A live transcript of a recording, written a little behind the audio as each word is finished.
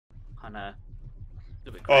know. A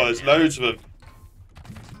little bit Oh, crazy, there's yeah. loads of them.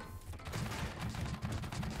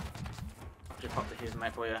 I'll just pop the fuse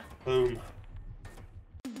mate for you. Boom.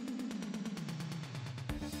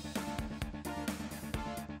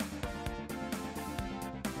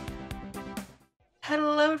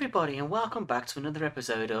 Hello everybody and welcome back to another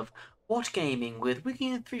episode of What Gaming with Wiggy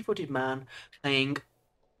and Threefootedman playing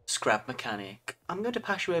Scrap Mechanic. I'm going to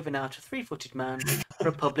pass you over now to Threefootedman for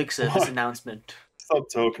a public service announcement. Stop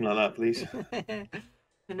talking like that, please.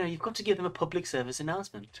 No, you've got to give them a public service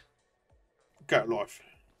announcement. Get a life.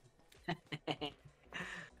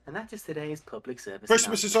 And that is today's public service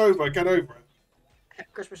Christmas is announcement. over. Get over it.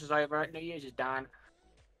 Christmas is over, New Year's is done.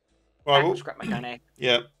 Right, Back well, to Scrap Mechanic.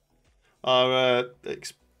 yeah. Our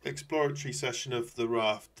exploratory session of the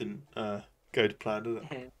raft didn't go to plan, did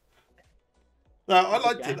it? No, I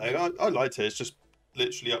liked it though. I liked it. It's just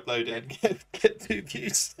literally upload it and get 2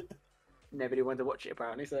 views. Nobody wanted to watch it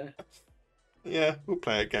apparently, so. Yeah, we'll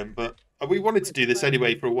play it again. But we wanted to do this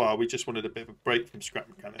anyway for a while. We just wanted a bit of a break from Scrap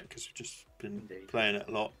Mechanic because we've just been playing it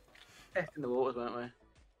a lot. In the waters, weren't we?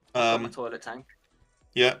 Got my toilet tank.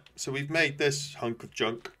 Yeah, so we've made this hunk of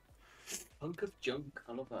junk. Hunk of junk,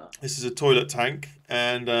 I love that. This is a toilet tank,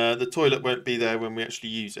 and the toilet won't be there when we actually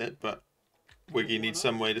use it, but Wiggy needs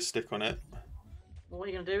some way to stick on it. Well, what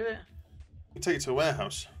are you going to do with it? We'll take it to a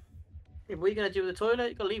warehouse. Yeah, what are you going to do with the toilet?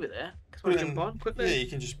 You've got to leave it there. Because jump on quickly. Yeah, you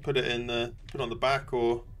can just put it in put it on the back,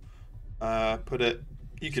 or put it.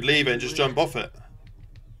 You could leave it and just jump off it.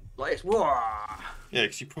 Like this. Whoa! Yeah,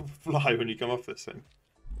 because you probably fly when you come off this thing.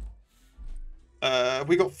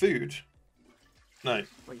 We got food. No.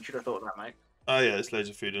 Well, you should have thought of that, mate. Oh yeah, there's loads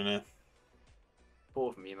of food in here.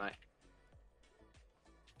 4 from you, mate.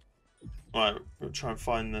 Right, we'll try and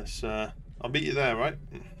find this. I'll meet you there, right?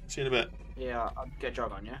 See you in a bit. Yeah, I'll get a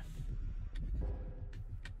jog on you.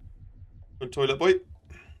 Good toilet boy.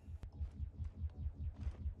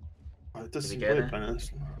 Oh, it does seem weird playing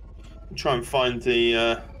this. I'll try and find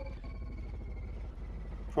the.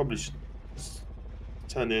 Probably should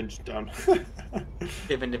turn the engine down.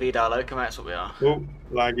 Living the vida loca, mate, that's what we are. Oh,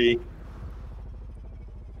 laggy.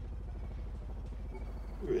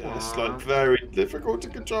 Yeah, it's like very difficult to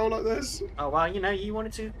control like this. Oh well, you know, you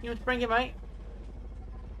wanted to bring it, mate.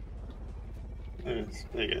 Yeah,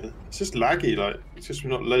 there you go. It's just laggy, like it's just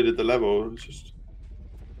we've not loaded the level. It's just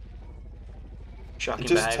shocking. It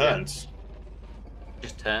just behavior. turns.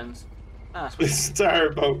 Just turns. Oh, that's it's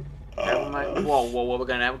terrible. Mate. Whoa! We're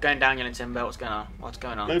going down Yelling Timber. What's going on? What's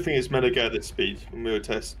going on? I don't think it's meant to go at this speed when we were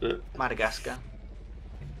testing it. Madagascar.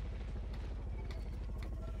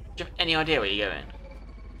 Do you have any idea where you're going?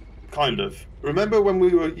 Kind of. Remember when we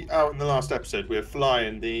were out in the last episode? We were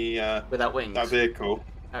flying the without wings. That vehicle.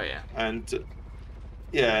 Oh yeah. And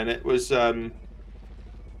yeah, and it was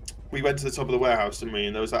we went to the top of the warehouse, didn't we?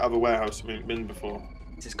 And there was that other warehouse we hadn't been before.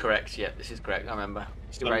 This is correct. Yeah, this is correct. I remember.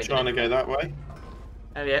 So I'm trying to go that way.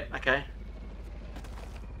 Oh yeah. Okay.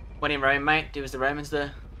 When in Rome, mate, do as the Romans do.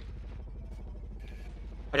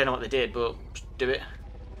 I don't know what they did, but do it.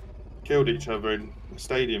 Killed each other in a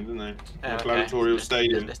stadium, didn't they? Oh, A gladiatorial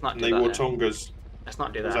stadium. Let's not and do they that, wore then. tongas. Let's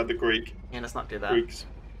not do that. Was that the Greek? Yeah, let's not do that. Greeks.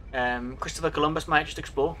 Christopher Columbus, mate, just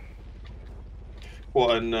explore.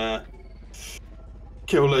 What, and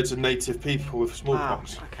kill loads of native people with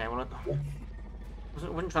smallpox. Oh, okay, well, I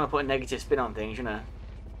wasn't trying to put a negative spin on things, you know.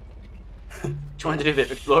 Trying to do a bit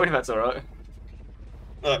of exploring, if that's alright.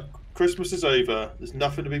 Look, Christmas is over. There's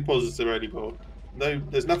nothing to be positive anymore. No,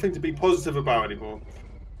 there's nothing to be positive about anymore.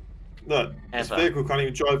 Look, this vehicle can't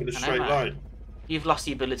even drive in a straight line. You've lost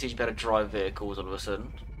the ability to be able to drive vehicles all of a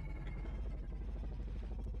sudden.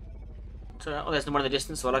 So, oh, there's the one in the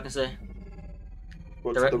distance, all I can see.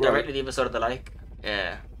 Directly the other side of the lake.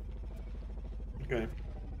 Yeah. Okay.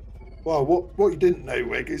 Well, what you didn't know,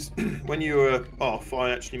 Wig, is when you were off, I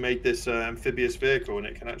actually made this amphibious vehicle, and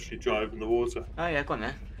it can actually drive in the water. Oh yeah, go on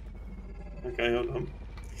there. Okay, hold on.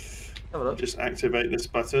 Have a look. Just activate this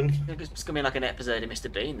button. It's gonna be like an episode of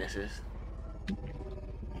Mr. Bean. This is.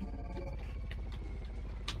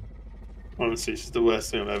 Honestly, this is the worst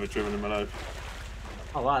thing I've ever driven in my life.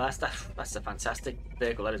 Oh wow, that's a fantastic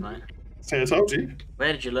vehicle, that is, mate. See, I told you.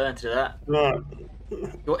 Where did you learn to do that? Right.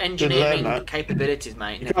 Your engineering capabilities,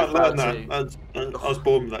 mate. You can't learn that. I was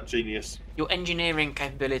born with that genius. Your engineering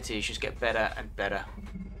capabilities just get better and better.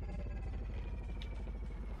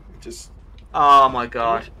 Just. Oh my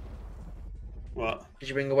god. What? Did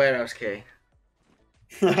you bring a warehouse key?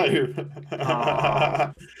 No.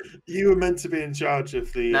 Oh. You were meant to be in charge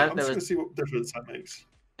of the. No, I'm just going to see what difference that makes.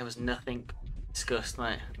 There was nothing discussed,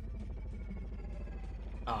 mate.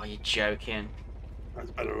 Oh, you're joking.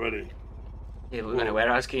 That's better already. Yeah, but we're going to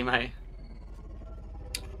warehouse key, mate.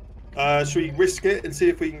 Should we risk it and see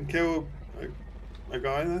if we can kill a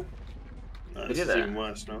guy there? No, this is even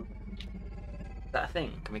worse now. Is that a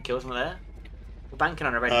thing? Can we kill someone there? We're banking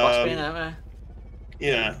on a red boss being there, aren't we?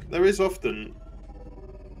 Yeah, there is often.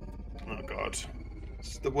 Oh god,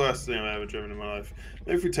 it's the worst thing I've ever driven in my life.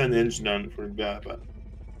 Maybe if we turn the engine down, it'd probably be better. But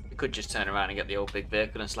we could just turn around and get the old big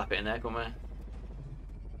vehicle and slap it in there, couldn't we?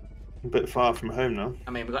 A bit far from home now.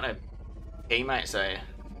 I mean, we've got no key, mate, so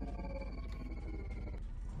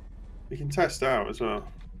we can test out as well.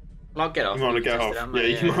 Well, I'll get off. You want to get off? Yeah,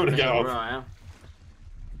 you want to get off. Right,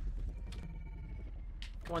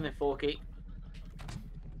 come on then, Forky.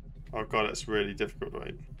 Oh god, it's really difficult,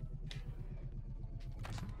 right?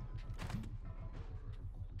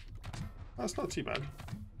 That's not too bad.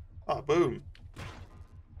 Oh, boom.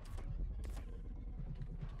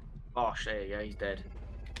 Gosh, there you go, he's dead.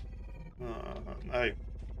 No.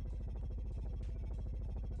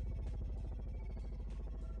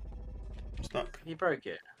 Stuck. You broke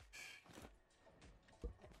it.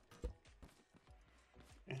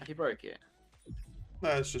 Have you broke it? No,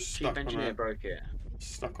 it's just stuck. Chief engineer broke it.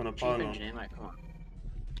 Stuck on a Chief pylon. engineer, mate, come on.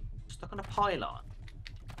 Stuck on a pylon.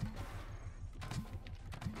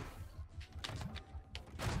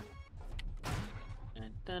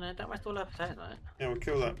 Don't waste all our potatoes, mate. Yeah, we'll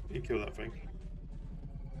kill that. You kill that thing.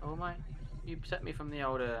 Oh, mate. You set me from the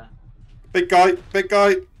old. Big guy! Big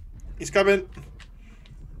guy! He's coming!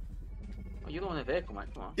 Oh, you're on the vehicle,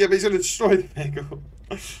 mate. Come on. Yeah, but he's going to destroy the vehicle.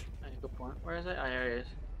 That's a good point. Where is it? Oh, here he is.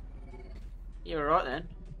 You're alright then.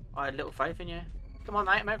 I had little faith in you. Come on,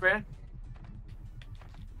 mate. I'm over here.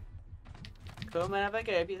 Come and have a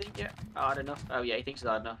go if you think you're hard enough. Oh, yeah, he thinks it's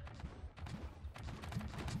hard enough.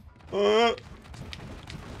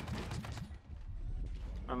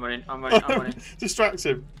 I'm running. Distract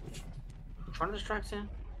him. I'm trying to distract him.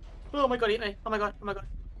 Oh my god, eat me. Oh my god.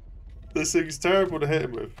 This thing's terrible to hit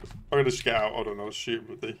him with. I'm going to just get out. Hold on, I'll shoot him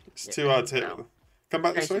with the... It's too hard to hit him. Come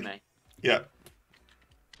back this way. Me. Yeah.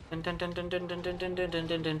 Do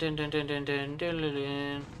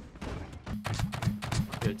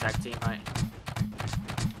a tag team, mate.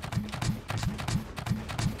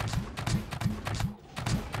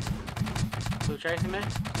 Still chasing me?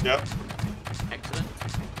 Yep. Excellent.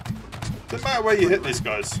 Doesn't matter where you hit these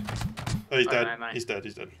guys. Oh, he's dead. Know, he's dead.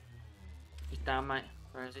 He's dead. He's down, mate.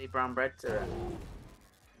 Where is he? Brown bread. There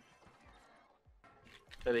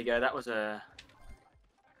we go. That was a...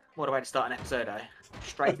 What a way to start an episode, eh?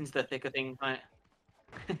 Straight into the thick of things, mate.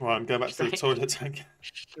 Right, I'm going back to the toilet tank.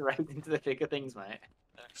 Straight into the thick of things, mate.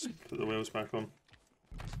 Just put the wheels back on.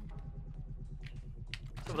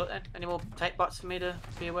 So look then. Any more tape bots for me to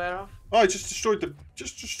be aware of? Oh, I just destroyed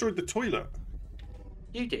the toilet.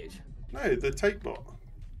 You did? No, the tape bot.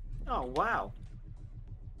 Oh wow.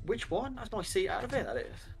 Which one? That's my seat out of it. That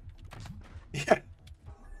is. Yeah.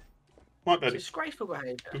 Might be. It's disgraceful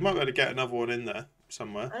behaviour. We might be able to get another one in there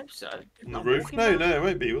somewhere. I hope so. On the roof? No, it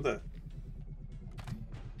won't be, will there?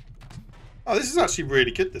 Oh, this is actually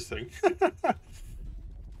really good. This thing.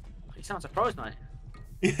 You sound surprised, mate.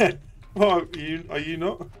 Yeah. Well, are you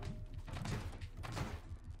not?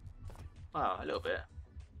 Well, a little bit.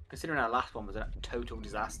 Considering our last one was a total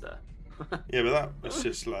disaster. Yeah, but that was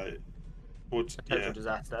just like... What's, a total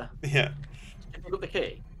disaster. Yeah. Have you got the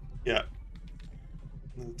key? Yeah.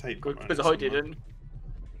 The tape. Good, because I didn't.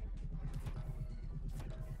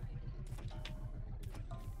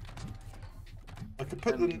 I could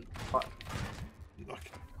put them...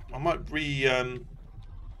 I might configure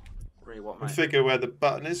where the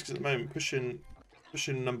button is, because at the moment pushing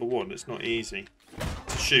number 1, it's not easy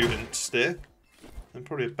to shoot and steer. And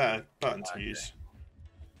probably a better button to use.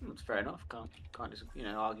 That's fair enough. Can't just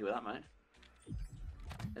argue with that, mate.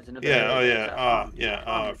 There's another. Yeah. Oh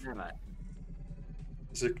yeah. There, mate.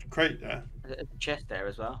 There's a crate there. There's a chest there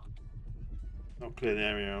as well. I'll clear the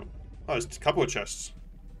area out. Oh, there's a couple of chests.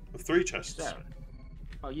 Or 3 chests. So,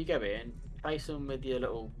 oh, you go in, face them with your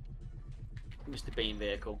little Mr. Bean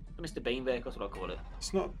vehicle. The Mr. Bean vehicle's what I call it.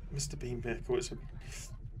 It's not Mr. Bean vehicle. It's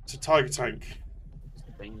a tiger tank.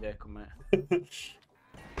 Mr. Bean vehicle, mate.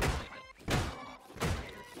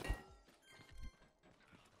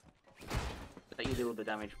 Let you do all the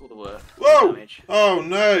damage, all the work. Whoa! Damage. Oh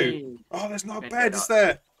no! Oh, there's no beds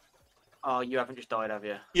there. Oh, you haven't just died, have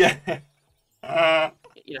you? Yeah.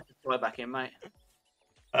 You have to fly back in, mate.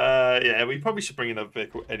 Yeah, we probably should bring another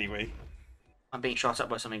vehicle anyway. I'm being shot at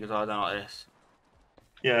by something because I don't like this.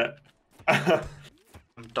 Yeah. I'm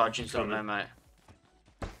dodging something there, mate.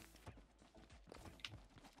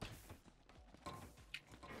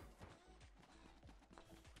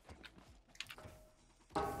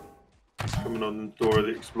 Coming on the door of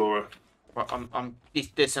the Explorer. Right,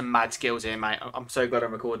 there's some mad skills here, mate. I'm so glad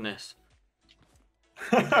I'm recording this.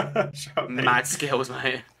 Mad skills,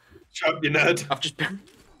 mate. Shut up, you nerd. I've just been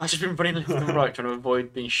running left and right trying to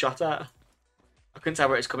avoid being shot at. I couldn't tell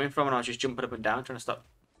where it's coming from, and I was just jumping up and down trying to stop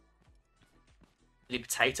the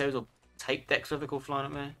potatoes or tape decks, whatever they're called, flying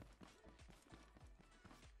at me.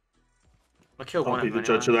 I killed one of them. I'll be the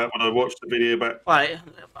judge of that when I watch the video back. Well,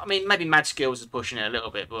 I mean, maybe mad skills is pushing it a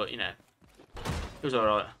little bit, but you know, it was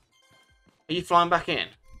alright. Are you flying back in?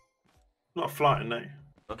 Not flying, no.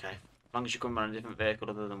 Okay, as long as you come on a different vehicle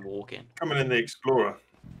other than walking. Coming in the Explorer. I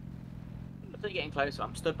think you're getting closer.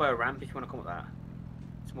 I'm stood by a ramp if you want to come with that.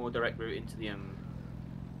 It's more direct route into the and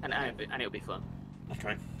it'll be fun.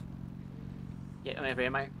 Okay. Yeah, I'm over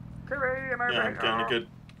here, mate. Yeah, I'm getting a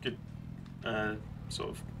good sort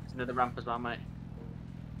of. There's another ramp as well, mate.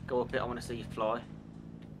 Go up it. I want to see you fly.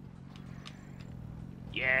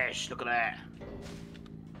 Yes, look at that.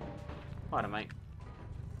 Right, mate.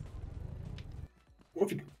 What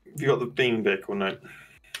have you got the Bean vehicle now?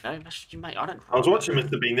 No, that's mate. I don't. I was watching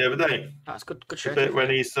Mr. Bean the other day. That's good. Good show. The bit when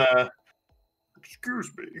he's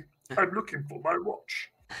excuse me, I'm looking for my watch.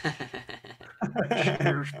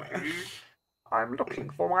 Excuse me, I'm looking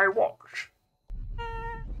for my watch.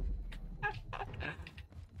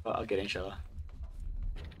 Well, I'll get in, shall I?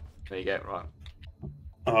 There you go. Right.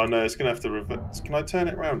 Oh no, it's gonna have to reverse. Can I turn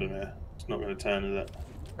it round in here? It's not gonna turn, is it?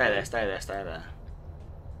 Stay there. Stay there. Stay there.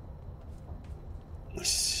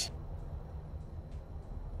 Yes.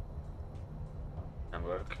 Don't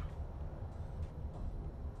work.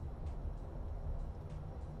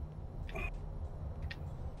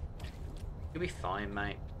 You'll be fine,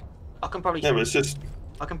 mate. I can probably. No, it's just.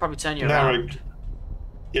 I can probably turn you narrow. around.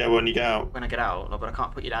 Yeah, when you get out. When I get out, but I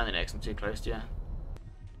can't put you down in there because I'm too close to you.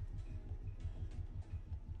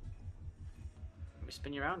 Let me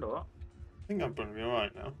spin you around or what? I think I'm gonna be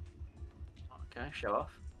alright now. Okay, show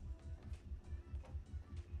off.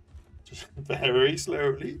 Just very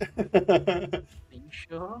slowly. Are you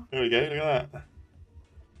sure? There we go, look at that.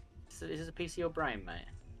 So is this a PC or brain, mate?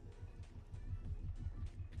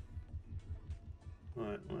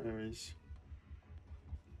 Right, where is...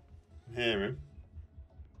 I hear him.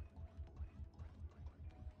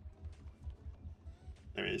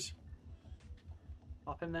 There he is.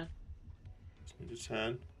 Pop him then. Just need to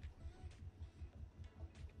turn.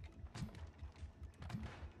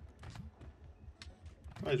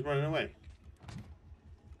 Oh, he's running away.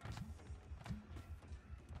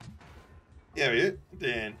 Yeah, he is.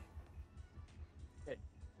 Dan. Good.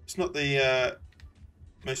 It's not the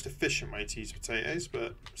most efficient way to use potatoes,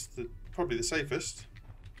 but it's probably the safest.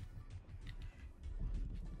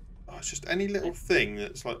 Oh, it's just any little thing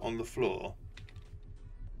that's like on the floor.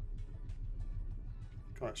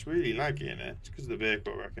 God, it's really laggy in it. It's because of the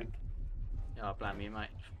vehicle, I reckon. Yeah, I blame you, mate.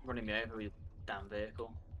 Running me over with your damn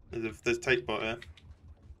vehicle. There's tape bot here.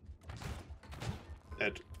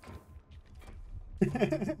 Dead.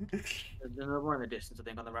 There's another one in the distance, I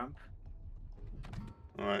think, on the ramp.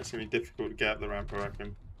 Alright, it's going to be difficult to get up the ramp, I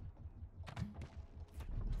reckon.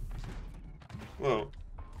 Whoa.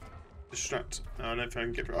 Distract. Oh, I don't know if I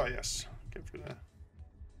can get through. Oh, yes. Get through there.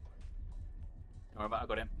 Don't worry about it, I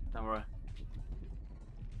got him. Don't worry.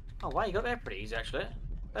 Oh, wow, you got there pretty easy, actually.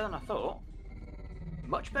 Better than I thought.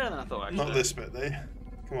 Much better than I thought, actually. Not this bit, though.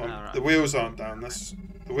 Come on. Oh, right. The wheels aren't down. That's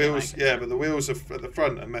the wheels. Yeah, but the wheels are at the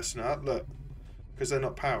front are messing up. Look, because they're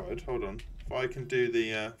not powered. Hold on. If I can do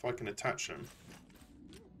the, if I can attach them.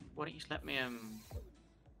 Why don't you just let me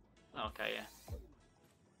Okay, yeah.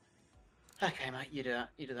 Okay, mate, you do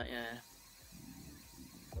that. You do that, yeah.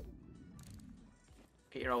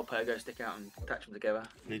 Get your old pogo stick out and attach them together.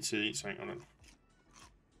 Need to eat something on it.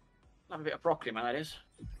 Have a bit of broccoli, man, that is.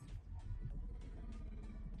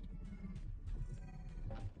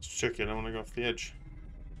 It's chicken. I want to go off the edge.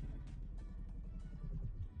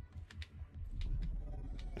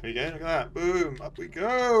 There we go. Look at that. Boom. Up we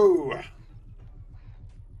go.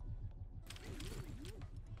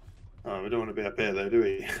 Oh, we don't want to be up here though, do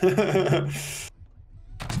we? Do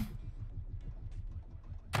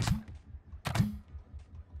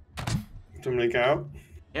you want me to go out?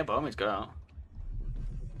 Yeah, by all means, go out.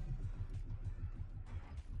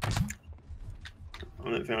 I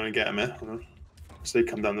don't think I'm going to get him here. Hold on. So they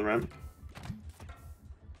come down the ramp.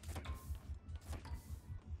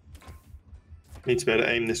 Need to be able to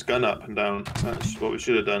aim this gun up and down. That's what we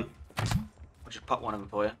should have done. I'll just pop one of them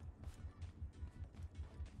for you.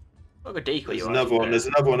 Look at decoy. There's another one. There's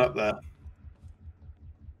another one up there.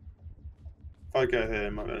 If I go here, I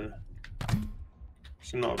might be able to...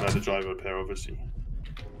 It's not bad to drive up here, obviously.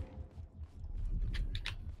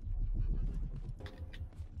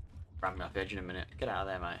 Ram me off the edge in a minute. Get out of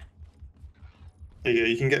there, mate. There you go.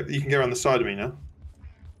 You can get around the side of me now.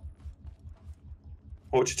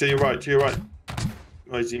 Watch it to your right. To your right.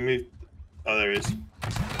 Where has he moved? Oh, there he is.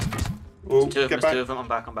 Oh, Two get back. Two of them. I'm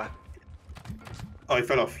back. I'm back. Oh, he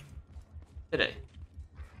fell off. Did he?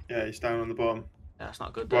 Yeah, he's down on the bottom. Yeah, that's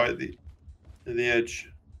not good. Though. Right at the edge.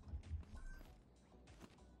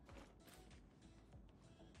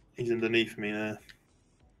 He's underneath me there.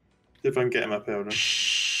 See if I can get him up here.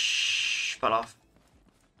 Shh, fell off.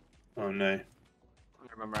 Oh no. I'm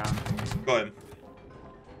gonna run round. Got him.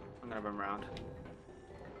 I'm gonna run round.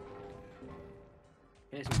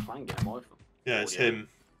 Here's some flying, get him away from. Yeah, it's him.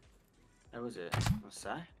 Where was it? Let's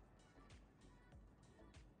say.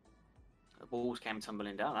 The balls came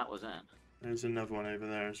tumbling down. That was it. There's another one over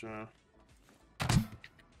there as well.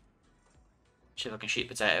 See if I can shoot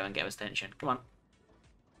potato and get his attention. Come on.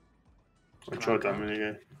 I tried that a minute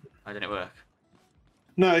ago. Oh, didn't it work?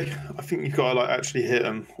 No, I think you've got to like actually hit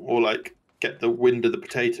them or like get the wind of the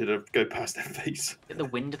potato to go past their face. Get the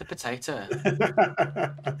wind of the potato.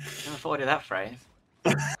 Never thought I'd hear that phrase.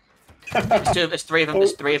 There's three of them.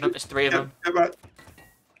 There's three of them. There's three of them. Get back.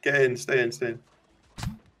 Get in. Stay in. Stay in.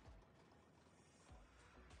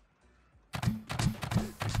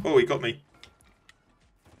 Oh, he got me.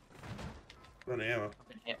 Bloody hell. I've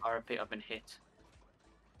been hit. I repeat, I've been hit.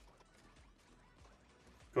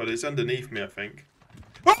 God, it's underneath me, I think.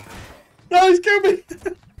 Oh! No, he's killed me!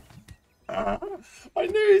 I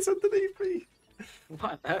knew he's underneath me. What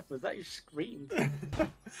on earth was that? You screamed.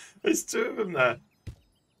 There's two of them there.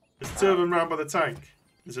 There's two of them round by the tank.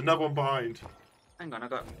 There's another one behind. Hang on, I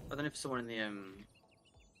don't know if someone in the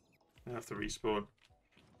I have to respawn.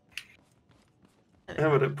 Yeah,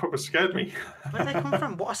 but it proper scared me. Where did they come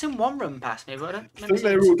from? What? I seen one room past me, but I don't. I think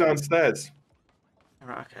they were all downstairs.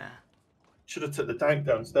 Right, okay. Should have took the tank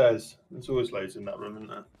downstairs. There's always loads in that room, isn't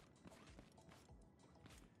there?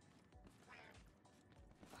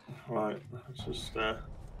 Right, let's just.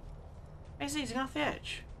 He's easing off the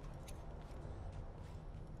edge.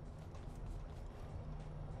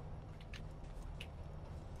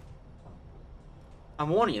 I'm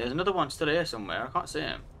warning you, there's another one still here somewhere. I can't see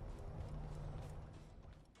him.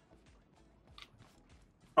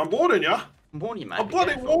 I'm warning you. I'm warning you, mate. I'm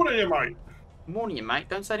bloody warning you, mate. I'm warning you, mate.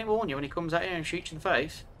 Don't say I didn't warn you when he comes out here and shoots you in the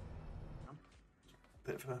face.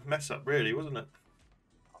 Bit of a mess up, really, wasn't it?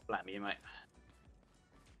 I'll blame you, mate.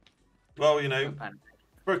 Well, you know,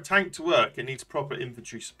 for a tank to work, it needs proper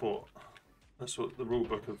infantry support. That's what the rule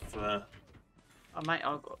book of. Oh, mate,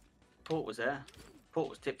 I got. Port was there. Port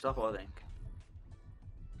was tipped off, I think.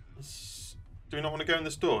 Do we not want to go in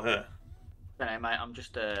this door here? No, mate. I'm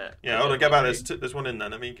just. Yeah, hold on. Get back. There's one in there.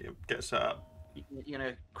 Let me get set up. You're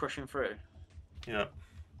gonna crush him through. Yeah.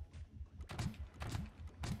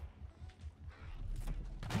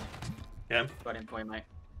 Yeah. Got him for you, mate.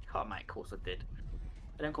 Oh, mate. Of course I did.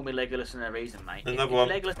 They don't call me Legolas for no reason, mate. Another one.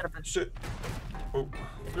 Legolas had Shit. Oh.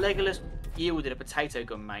 If Legolas yielded a potato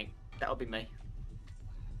gun, mate, that'll be me.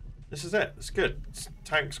 This is it. It's good. This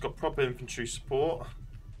tank's got proper infantry support.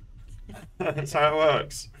 That's how it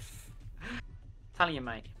works. Telling you,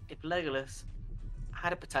 mate, if Legolas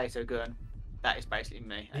had a potato gun, that is basically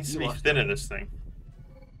me. Needs to be thinner, this thing.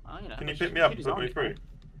 Oh, you know, can you pick me up and put me through?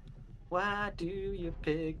 Why do you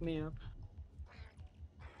pick me up?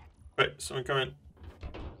 Wait, someone coming.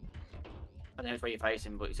 I don't know where you're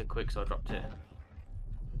facing, but you said quick, so I dropped it.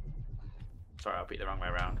 Sorry, I beat the wrong way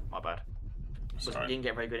around. My bad. You didn't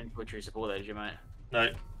get very good infantry support there, did you, mate? No.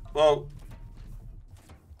 Well.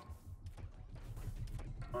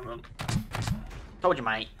 Hang on. Told you,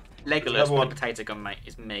 mate. Legolas with a potato gun, mate,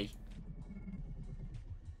 is me.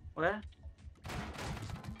 Where?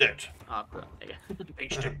 Dead. Oh, there you go.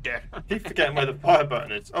 Big stick dead. Keep forgetting where the fire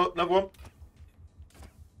button is. Oh, another one.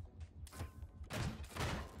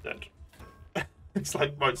 Dead. It's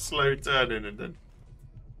like my slow turning and then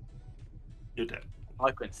you're dead.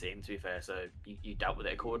 I couldn't see him, to be fair, so you dealt with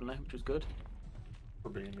it accordingly, which was good.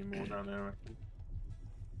 Probably gonna be more down there, I reckon.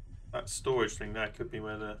 That storage thing there could be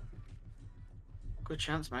where the good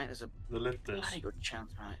chance, mate. There's the lift is. Bloody good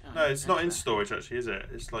chance, mate. Oh, no, it's not in storage actually, is it?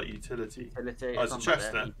 It's like utility. Oh, it's a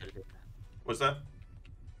chest there. What's that?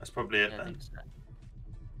 That's probably it then. So.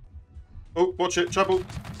 Oh, watch it, trouble.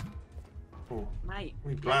 Oh, mate,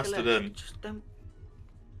 we blasted Legolas, him. Just don't.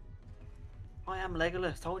 I am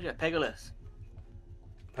Legolas. Told you, Pegasus.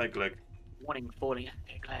 Peg leg. Warning, falling.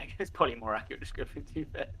 Peg leg. It's probably more accurate description to be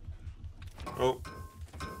fair. Oh.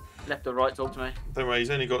 Left or right, talk to me. Don't worry,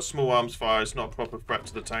 he's only got small arms fire. It's not a proper threat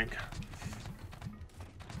to the tank.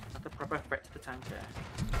 Not a proper threat to the tank there.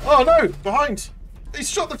 Oh no! Behind! He's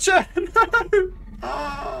shot the chair! No!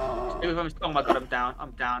 Oh my god, I'm down.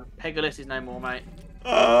 I'm down. Pegasus is no more, mate.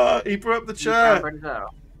 He blew up the You chair. found Brendan's arrow.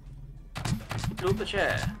 You blew up the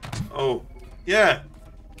chair. Oh, yeah.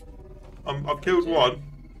 I've killed one.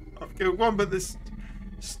 I've killed one, but the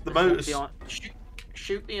motors.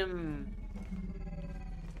 Shoot the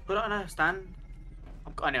Put it on a stand.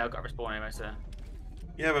 I know I've got a respawn anyway, so.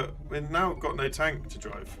 Yeah, but we've now got no tank to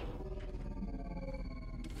drive.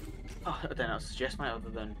 Oh, I don't know what to suggest, mate, other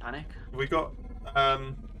than panic. We got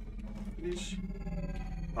Oh,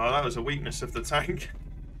 that was a weakness of the tank.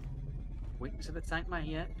 Weakness of the tank, mate.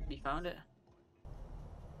 Yeah, you found it.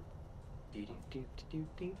 We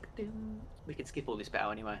can skip all this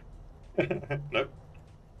battle anyway. Nope.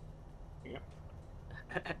 Yeah.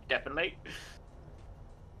 Definitely.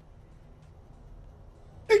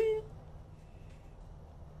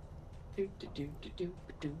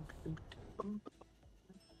 Ding.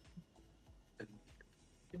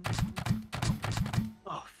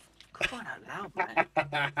 Oh, crying out loud, man.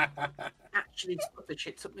 Actually stuck the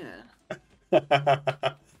chits up there.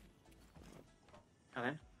 Come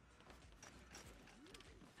in.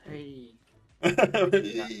 Hey.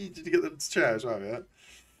 Did you get the chair as well, yeah?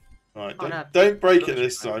 Right, Oh, don't break it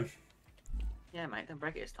this time. Yeah, mate, don't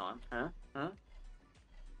break it this time. Huh?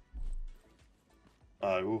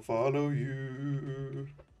 I will follow you.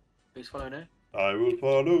 Who's following who? I will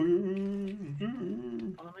follow you.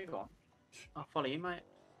 Follow me, go on. I'll follow you, mate.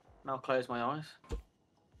 And I'll close my eyes.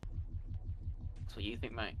 That's what you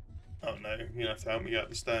think, mate. Oh no, you're gonna have to help me up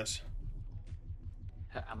the stairs.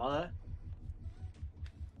 Am I there?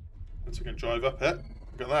 So I can drive up it.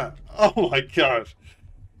 Look at that. Oh my god.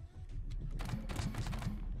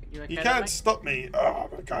 You okay, You can't mate? stop me. Oh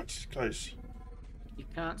my god, it's close. You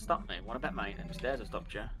can't stop me. What about, mate? The stairs have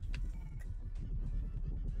stopped you.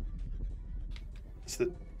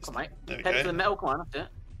 Come on, mate. Okay. Head to the metal, come on, that's it.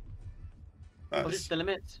 Push it That's, to the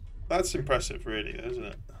limits. that's impressive, really, isn't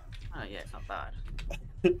it? Oh, yeah, it's not bad.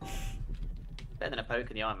 Better than a poke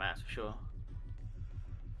in the eye, mate, that's for sure.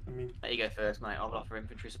 I mean, Let you go first, mate. I'll offer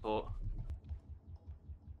infantry support.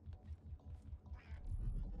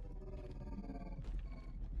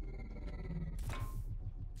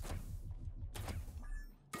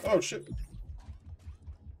 oh shit.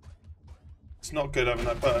 It's not good having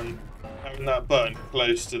that button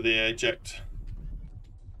close to the eject.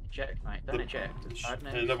 Eject, mate. Don't eject. It's bad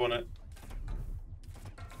news. Another one.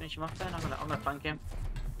 Finish him off then. I'm gonna flank him.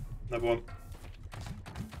 Another one.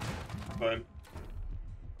 Got him.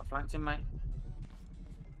 I flanked him, mate.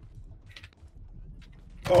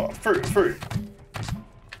 Oh, through.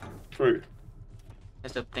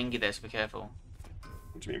 There's a thingy there, so be careful.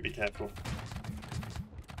 What do you mean, be careful?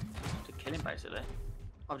 To kill him, basically.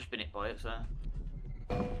 I've just been hit by it, so.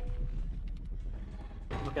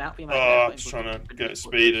 Looking out for you, mate. Oh, I'm just trying to get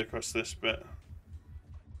speed across this bit.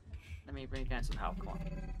 Let me bring down some help. Come on.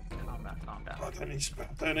 Calm down. I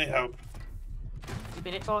don't need help. You've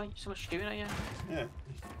been hit by so much doing, are you? Yeah.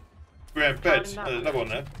 We're in bed. There's another one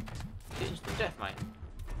there. Instant death, mate.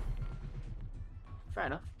 Fair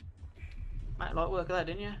enough. Mate, light work of that,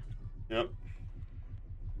 didn't you? Yep.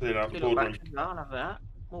 Clean out the Good little boardroom. batches, I'll have that.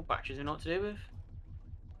 More batches we know what to do with.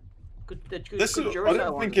 Good This is, I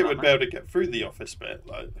don't think it would be able to get through the office bit.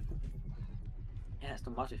 Like. Yeah, it's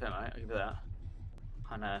done massive fit, mate. I'll give you that.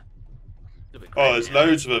 And Oh, there's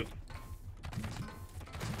loads of them.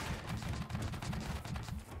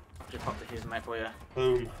 I'll just pop the fuse, mate, for you.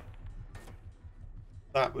 Boom.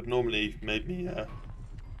 That would normally make me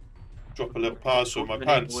drop a little parcel in my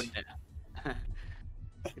pants. Wouldn't it?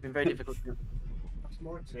 It's been very difficult to do. That's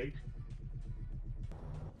my tea.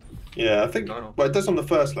 Yeah, I think. Well, it does on the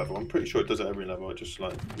first level. I'm pretty sure it does at every level. It just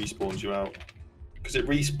like respawns you out. Because it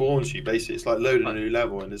respawns you basically. It's like loading a new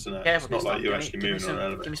level, and isn't it? Yeah, it's not like you're actually moving on an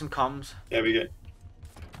elevator. Give me some comms. There we go.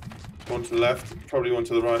 One to the left, probably one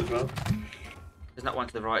to the right as well. There's not one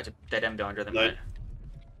to the right. It's a dead end behind them, No. mate.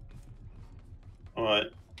 All right.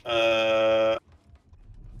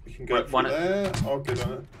 We can go Right, through there. I'll get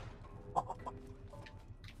on it.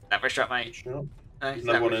 Leverage trap, mate. Sure. Nice,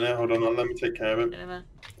 Another one in there. Hold on. Let me take care of him. Yeah, man.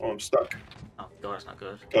 Oh, I'm stuck. Oh god, that's not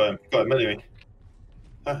good. Got him anyway.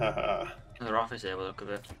 Ha ha ha. Another office here, we'll look at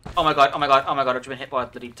it. Oh my god, I've just been hit by a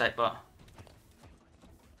bloody tape bot.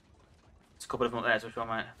 There's a couple of them up there, so which one,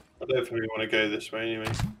 mate? I don't think we want to go this way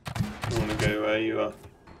anyway. We want to go where you are.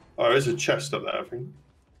 Oh, there's a chest up there, I think.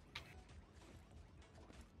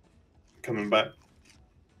 Coming back.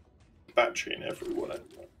 Battery in everyone.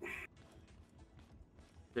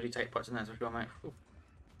 Bloody tape bots in there, so which one, mate? Ooh.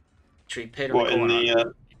 Tree pit What, in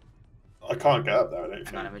the... I can't get up there, I don't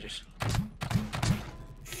Hang on, let think. me just...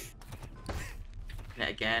 Hit it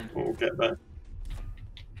again. We'll get there.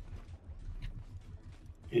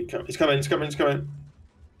 He's coming.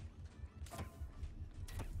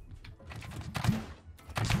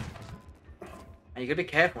 And you gotta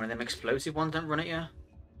be careful when them explosive ones don't run at you.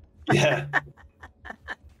 Yeah.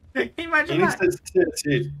 Can you imagine At least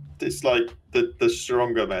that? it's like the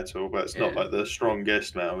stronger metal, but it's not like the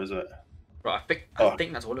strongest metal, is it? Right, I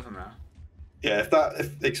think that's all of them now. Yeah, if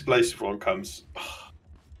the explosive one comes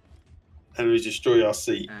and we destroy our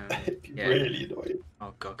seat, it'd be really annoying.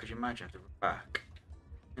 Oh god, could you imagine if they were back?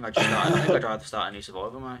 I think I'd rather start a new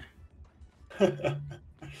survival, mate.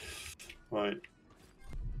 Right.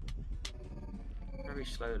 Very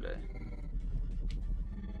slowly.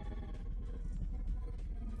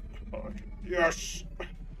 Yes.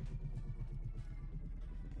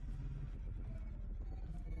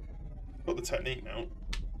 Got the technique now.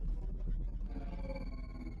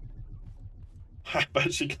 I've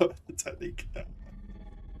actually got the technique now.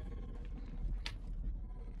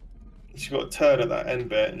 You've got to turn at that end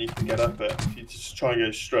bit and you can get up it. If you just try and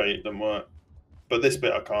go straight, it doesn't work. But this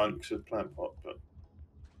bit I can't because of the plant pot. But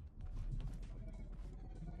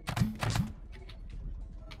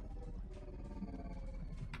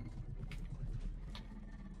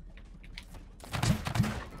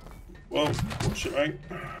well, watch it, mate.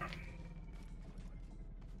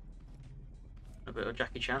 A bit of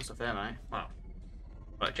Jackie Chan stuff there, mate. Well,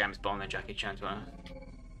 like James Bond and Jackie Chan, to be honest.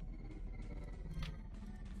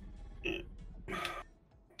 Yeah.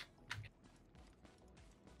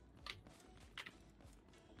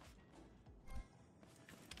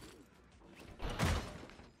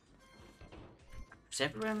 It's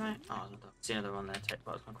everywhere, mate. Oh, I see another one there. Take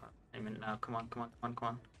box. A minute now. Come on.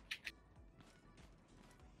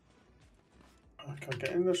 I can't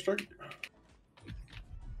get in there straight.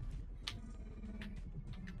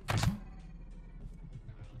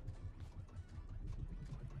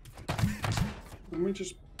 Let me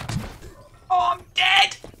just. Oh, I'm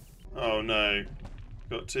dead! Oh no!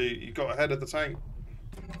 You got ahead of the tank.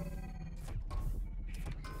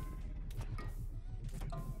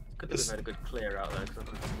 Good that we've had a good clear out there because I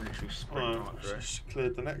could literally sprint right through. Just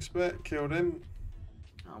cleared the next bit, killed him.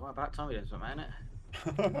 Oh, what about time we did something, ain't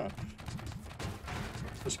it?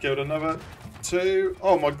 Just killed another 2.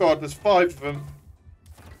 Oh my god, there's 5 of them.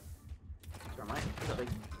 Sorry, mate. We've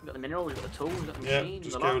got the mineral, we've got the tools, we've got the machine. Yeah,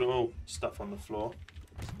 just killed them all. Stuff on the floor.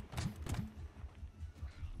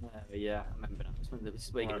 Yeah, I remember now. This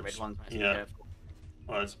is where you get the red ones, mate. So yeah. be careful.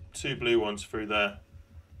 Right, there's 2 blue ones through there.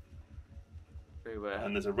 Through where?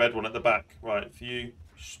 And there's a red one at the back. Right, if you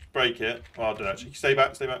break it, well, I'll do it actually. Stay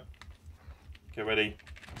back. Get ready.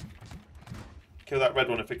 Kill that red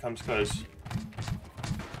one if it comes close.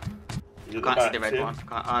 I can't see the red one.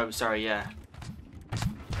 Oh, sorry, yeah.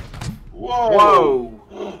 Whoa!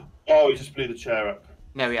 Oh, he just blew the chair up.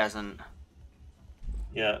 No, he hasn't.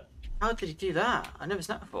 Yeah. How did he do that? I've never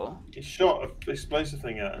seen that before. He shot an explosive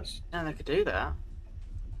thing at us. No, they could do that.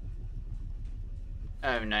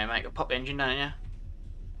 Oh no, mate, you'll pop the engine, don't you?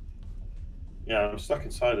 Yeah, I'm stuck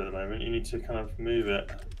inside at the moment. You need to kind of move it.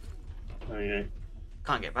 There you go.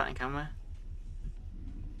 Can't get back in, can we?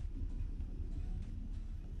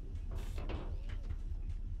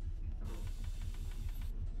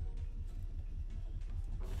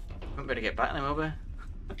 Won't be able to get back then, will we?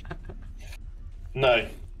 No.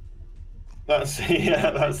 That's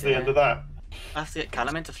that's the end of that. I have to get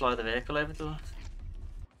Callum in to fly the vehicle over to us.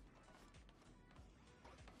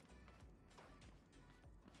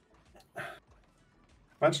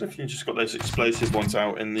 Imagine if you just got those explosive ones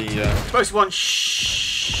out in the. Explosive one.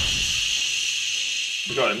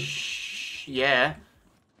 You got him? Yeah.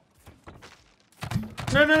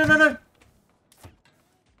 No.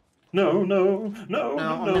 No.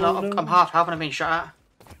 I'm half and I'm being shot at.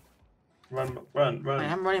 Run. I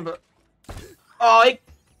am running, but. Oh, he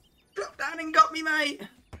dropped down and got me, mate.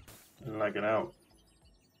 I'm lagging out.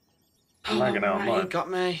 Mate, he got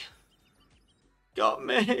me. Got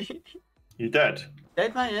me. You dead?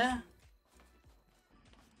 Dead, mate, yeah.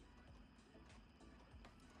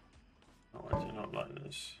 Oh, I do not like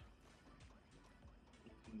this.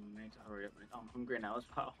 Need to hurry up. I'm hungry now as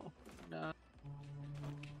well. No.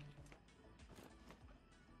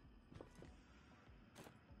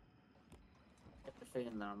 Get the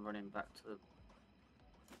feeling that I'm running back to the.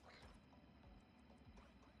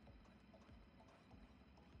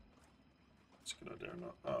 It's a good idea or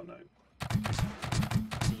not? Oh no.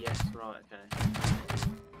 Yes, right, okay.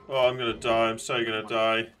 Oh, I'm gonna die. I'm so gonna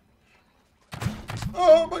die.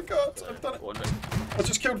 Oh my god, I've done it. I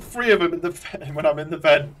just killed 3 of them in the when I'm in the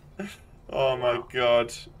vent. Oh my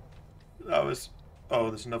god. That was. Oh,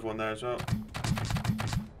 there's another one there as well.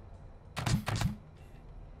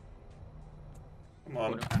 Come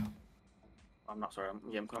on. I'm not sorry. I'm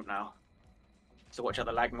coming up now. So watch out,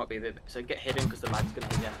 the lag might be a bit. So get hidden because the lag's gonna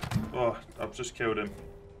hit you. Oh, I've just killed him.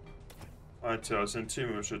 I was in too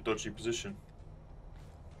much of a dodgy position.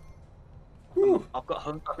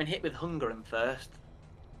 I've been hit with hunger in first.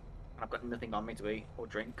 I've got nothing on me to eat or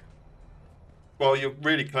drink. Well, you're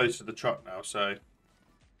really close to the truck now, so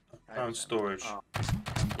I found storage. Oh.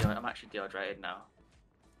 Yeah, I'm actually dehydrated now.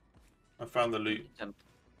 I found the loot. I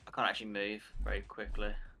can't actually move very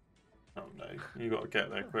quickly. Oh no, you got to get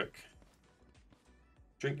there quick.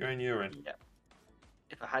 Drink your own urine. Yeah.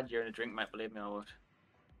 If I had urine to drink, mate, believe me, I would.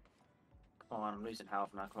 Come on, I'm losing health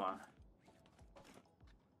now. Come on.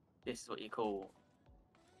 This is what you call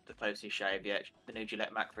the closest you shave yet. The new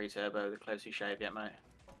Gillette Mach 3 Turbo, the closest you shave yet, mate.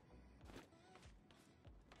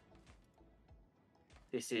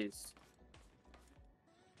 This is...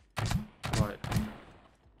 Right.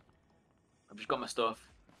 I've just got my stuff.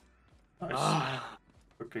 Nice.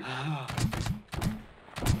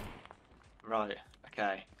 Right,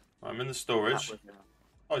 okay. I'm in the storage.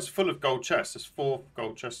 Oh, it's full of gold chests. There's 4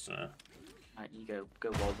 gold chests in there. Right, you go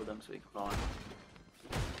roll with them so we can find.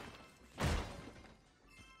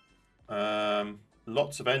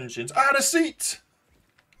 Lots of engines. And a seat!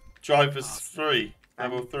 Driver's 3.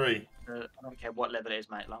 Level 3. I don't care what level it is,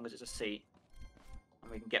 mate, as long as it's a seat.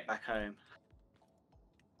 And we can get back home.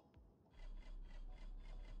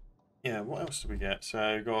 Yeah, what else do we get?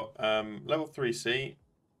 So we've got level 3 seat,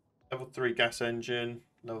 level 3 gas engine,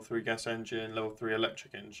 level 3 gas engine, level 3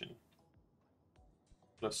 electric engine.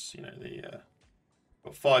 Plus, you know,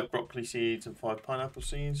 got 5 broccoli seeds and 5 pineapple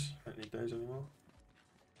seeds. Don't need those anymore.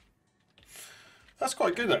 That's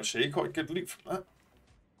quite good, actually. Quite good loot from that.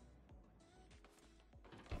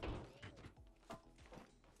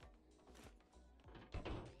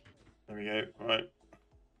 There we go. Right.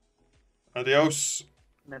 Adios.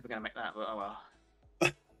 Never gonna make that, but oh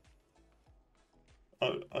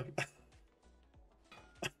well.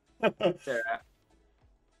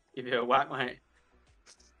 Give you a whack, mate.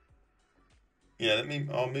 Yeah,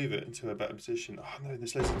 I'll move it into a better position. Oh no,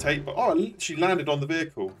 there's loads of tape bot. Oh, I literally landed on the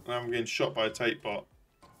vehicle and I'm getting shot by a tape bot.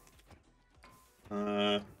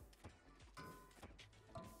 Not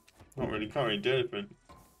really, can't really do anything.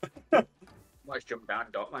 Might just jump down,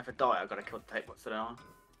 Doc. If I die, I've got to kill the tape bots today on.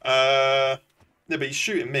 No, but he's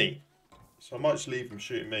shooting me. So I might just leave him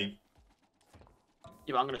shooting me.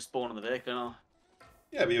 Yeah, but I'm going to spawn on the vehicle, aren't I?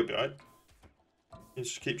 Yeah, but you'll be alright. He'll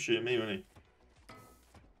just keep shooting me, won't he?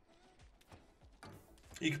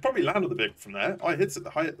 You could probably land on the vehicle from there. I hit it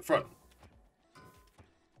high at the front.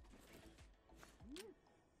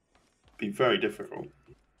 Be very difficult.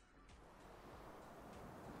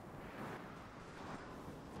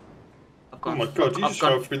 Oh my god, you just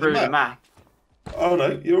go through the map. Oh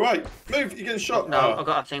no, you're right. Move, you're getting shot. No, I've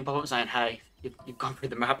got a thing pop up saying, hey, you've gone through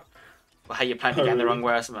the map. Or hey, you're playing the game the wrong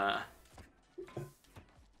way or something.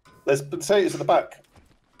 There's potatoes at the back.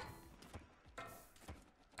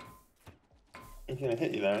 He's going to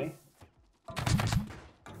hit you there, eh?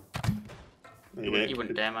 You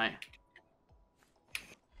wouldn't dare, mate.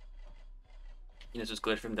 You know, it's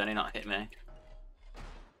good for him, don't he, not hit me.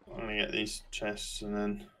 I'm going to get these chests and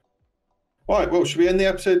then... Right, well, should we end the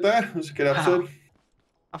episode there? It was a good episode.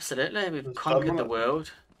 Absolutely, we've conquered the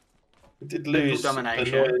world. We did lose.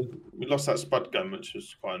 Domination. We lost that spud gun, which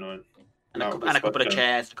was quite annoying. And a couple of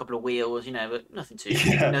chairs, a couple of wheels, you know, but nothing too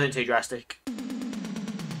drastic.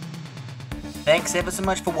 Thanks ever so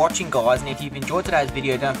much for watching, guys, and if you've enjoyed today's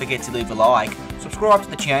video, don't forget to leave a like, subscribe to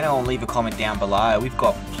the channel and leave a comment down below. We've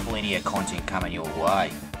got plenty of content coming your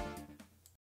way.